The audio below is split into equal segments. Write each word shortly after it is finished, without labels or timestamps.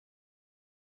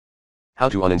How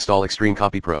to uninstall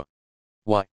ExtremeCopy Pro.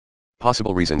 Why?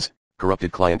 Possible reasons: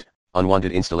 corrupted client,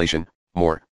 unwanted installation,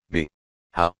 more. B.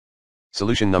 How?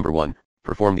 Solution number 1,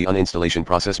 perform the uninstallation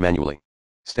process manually.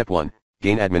 Step 1,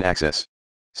 gain admin access.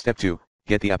 Step 2,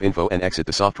 get the app info and exit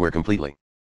the software completely.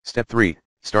 Step 3,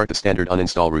 start the standard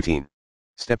uninstall routine.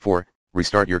 Step 4,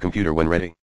 restart your computer when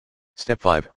ready. Step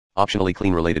 5, optionally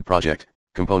clean related project,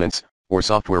 components, or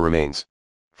software remains.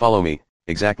 Follow me,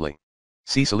 exactly.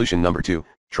 See solution number 2,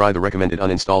 try the recommended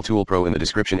Uninstall Tool Pro in the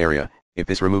description area, if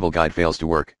this removal guide fails to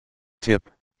work. Tip,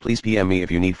 please PM me if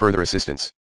you need further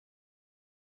assistance.